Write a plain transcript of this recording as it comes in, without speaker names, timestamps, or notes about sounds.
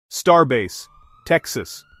Starbase,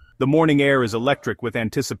 Texas. The morning air is electric with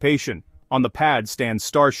anticipation. On the pad stands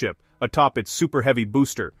Starship, atop its super-heavy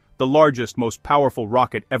booster, the largest, most powerful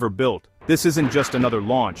rocket ever built. This isn't just another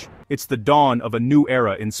launch, it's the dawn of a new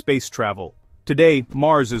era in space travel. Today,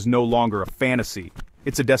 Mars is no longer a fantasy,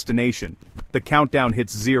 it's a destination. The countdown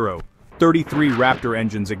hits 0. 33 Raptor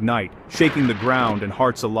engines ignite, shaking the ground and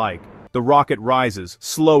hearts alike. The rocket rises,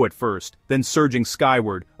 slow at first, then surging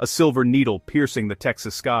skyward, a silver needle piercing the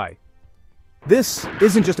Texas sky. This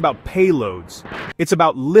isn't just about payloads, it's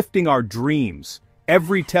about lifting our dreams.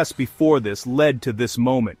 Every test before this led to this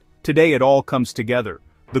moment. Today it all comes together.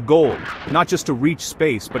 The goal, not just to reach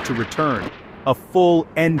space but to return. A full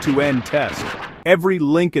end-to-end test. Every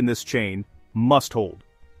link in this chain must hold.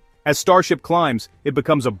 As Starship climbs, it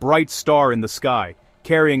becomes a bright star in the sky,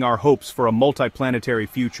 carrying our hopes for a multiplanetary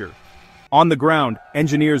future. On the ground,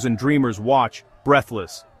 engineers and dreamers watch,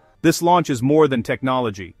 breathless. This launch is more than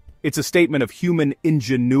technology. It's a statement of human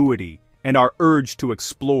ingenuity and our urge to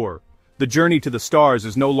explore. The journey to the stars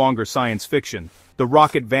is no longer science fiction. The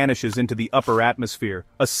rocket vanishes into the upper atmosphere,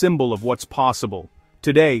 a symbol of what's possible.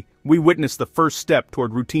 Today, we witness the first step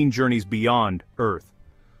toward routine journeys beyond Earth.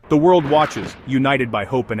 The world watches, united by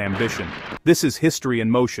hope and ambition. This is history in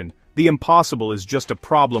motion. The impossible is just a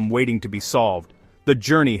problem waiting to be solved. The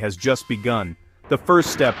journey has just begun. The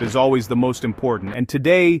first step is always the most important, and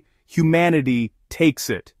today, humanity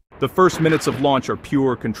takes it. The first minutes of launch are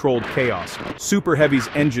pure, controlled chaos. Super Heavy's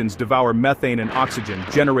engines devour methane and oxygen,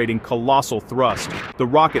 generating colossal thrust. The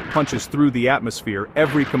rocket punches through the atmosphere,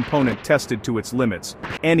 every component tested to its limits.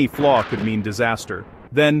 Any flaw could mean disaster.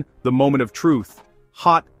 Then, the moment of truth.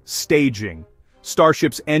 Hot staging.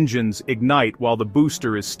 Starship's engines ignite while the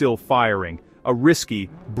booster is still firing. A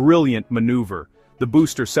risky, brilliant maneuver. The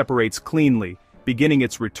booster separates cleanly, beginning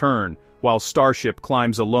its return, while Starship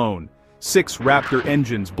climbs alone. 6 Raptor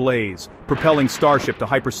engines blaze, propelling Starship to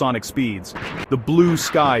hypersonic speeds. The blue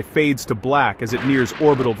sky fades to black as it nears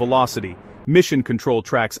orbital velocity. Mission control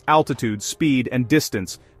tracks altitude, speed, and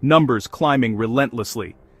distance, numbers climbing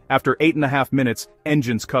relentlessly. After 8.5 minutes,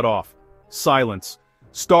 engines cut off. Silence.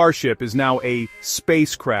 Starship is now a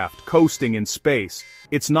spacecraft coasting in space.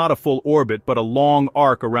 It's not a full orbit but a long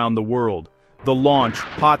arc around the world. The launch,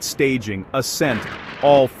 hot staging, ascent,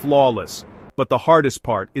 all flawless. But the hardest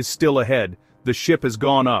part is still ahead. The ship has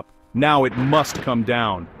gone up. Now it must come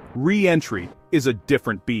down. Re-entry is a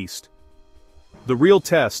different beast. The real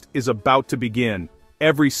test is about to begin.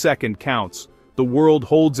 Every second counts. The world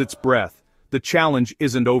holds its breath. The challenge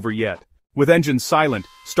isn't over yet. With engines silent,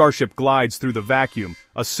 Starship glides through the vacuum,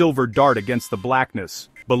 a silver dart against the blackness.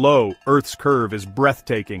 Below, Earth's curve is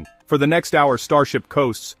breathtaking. For the next hour, Starship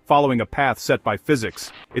coasts, following a path set by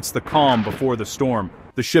physics. It's the calm before the storm.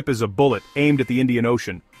 The ship is a bullet, aimed at the Indian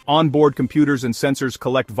Ocean. Onboard computers and sensors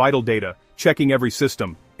collect vital data, checking every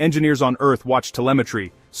system. Engineers on Earth watch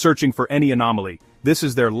telemetry, searching for any anomaly. This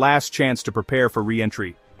is their last chance to prepare for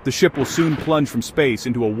re-entry. The ship will soon plunge from space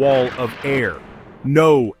into a wall of air.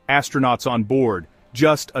 No astronauts on board,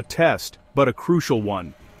 just a test, but a crucial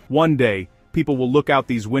one. One day, people will look out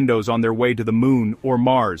these windows on their way to the moon or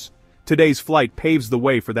Mars. Today's flight paves the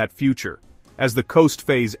way for that future. As the coast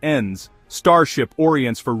phase ends, Starship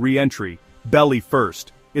orients for re-entry, belly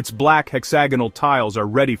first. Its black hexagonal tiles are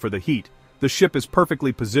ready for the heat. The ship is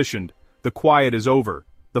perfectly positioned. The quiet is over.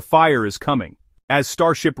 The fire is coming. As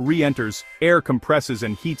Starship re-enters, air compresses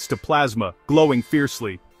and heats to plasma, glowing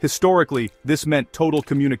fiercely. Historically, this meant total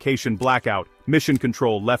communication blackout, mission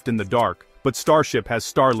control left in the dark. But Starship has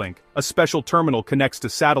Starlink. A special terminal connects to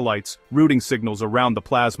satellites, routing signals around the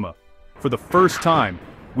plasma. For the first time,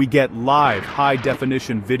 we get live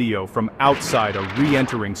high-definition video from outside a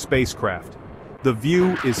re-entering spacecraft. The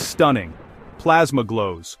view is stunning. Plasma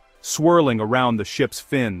glows, swirling around the ship's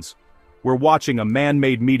fins. We're watching a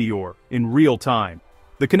man-made meteor in real time.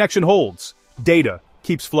 The connection holds. Data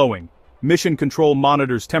keeps flowing. Mission control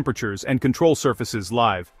monitors temperatures and control surfaces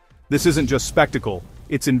live. This isn't just spectacle,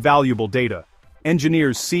 it's invaluable data.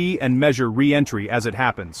 Engineers see and measure re-entry as it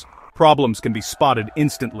happens. Problems can be spotted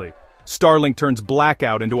instantly. Starlink turns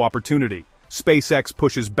blackout into opportunity. SpaceX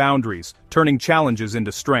pushes boundaries, turning challenges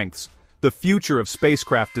into strengths. The future of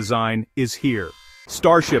spacecraft design is here.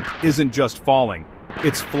 Starship isn't just falling,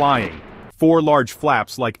 it's flying. 4 large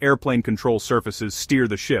flaps like airplane control surfaces steer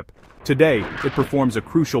the ship. Today, it performs a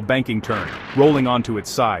crucial banking turn, rolling onto its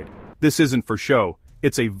side. This isn't for show,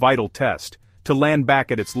 it's a vital test. To land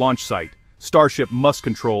back at its launch site, Starship must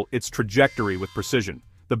control its trajectory with precision.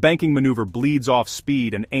 The banking maneuver bleeds off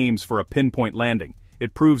speed and aims for a pinpoint landing.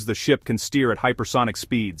 It proves the ship can steer at hypersonic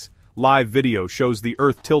speeds. Live video shows the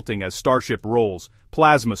Earth tilting as Starship rolls,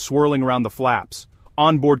 plasma swirling around the flaps.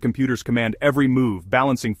 Onboard computers command every move,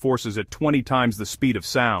 balancing forces at 20 times the speed of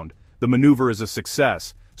sound. The maneuver is a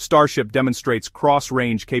success. Starship demonstrates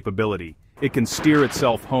cross-range capability. It can steer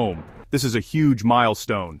itself home. This is a huge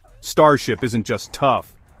milestone. Starship isn't just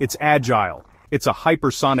tough, it's agile. It's a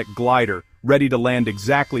hypersonic glider, ready to land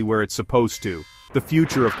exactly where it's supposed to. The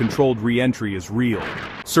future of controlled re-entry is real.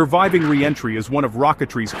 Surviving re-entry is one of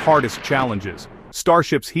rocketry's hardest challenges.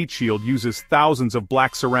 Starship's heat shield uses thousands of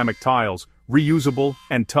black ceramic tiles, reusable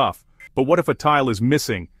and tough. But what if a tile is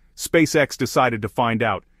missing? SpaceX decided to find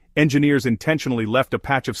out. Engineers intentionally left a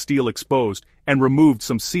patch of steel exposed and removed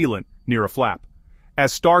some sealant near a flap.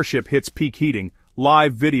 As Starship hits peak heating,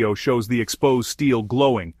 live video shows the exposed steel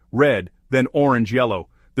glowing, red, then orange-yellow.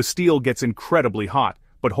 The steel gets incredibly hot,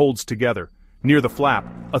 but holds together. Near the flap,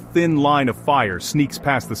 a thin line of fire sneaks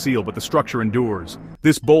past the seal, but the structure endures.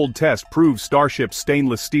 This bold test proves Starship's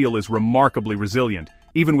stainless steel is remarkably resilient.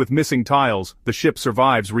 Even with missing tiles, the ship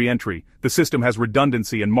survives re-entry. The system has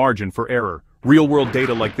redundancy and margin for error. Real-world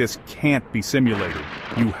data like this can't be simulated.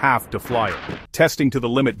 You have to fly it. Testing to the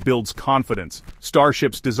limit builds confidence.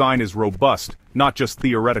 Starship's design is robust, not just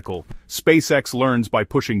theoretical. SpaceX learns by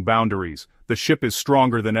pushing boundaries. The ship is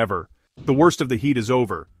stronger than ever. The worst of the heat is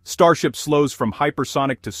over. Starship slows from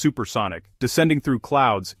hypersonic to supersonic. Descending through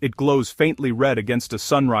clouds, it glows faintly red against a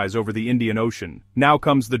sunrise over the Indian Ocean. Now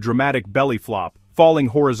comes the dramatic belly flop, falling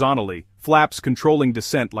horizontally, flaps controlling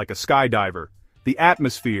descent like a skydiver. The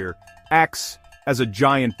atmosphere acts as a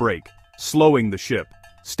giant brake, slowing the ship.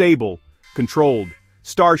 Stable, controlled,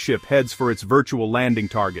 Starship heads for its virtual landing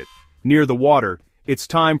target. Near the water, it's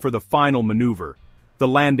time for the final maneuver. The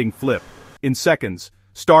landing flip. In seconds,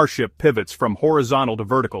 Starship pivots from horizontal to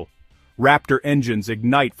vertical. Raptor engines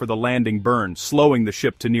ignite for the landing burn, slowing the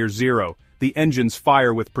ship to near zero. The engines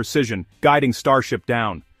fire with precision, guiding Starship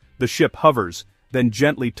down. The ship hovers, then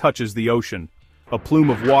gently touches the ocean. A plume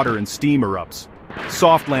of water and steam erupts.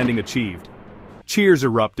 Soft landing achieved. Cheers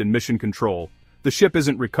erupt in mission control. The ship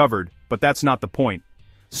isn't recovered, but that's not the point.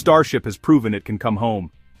 Starship has proven it can come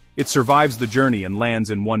home. It survives the journey and lands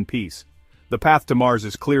in one piece. The path to Mars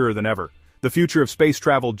is clearer than ever. The future of space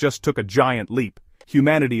travel just took a giant leap.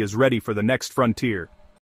 Humanity is ready for the next frontier.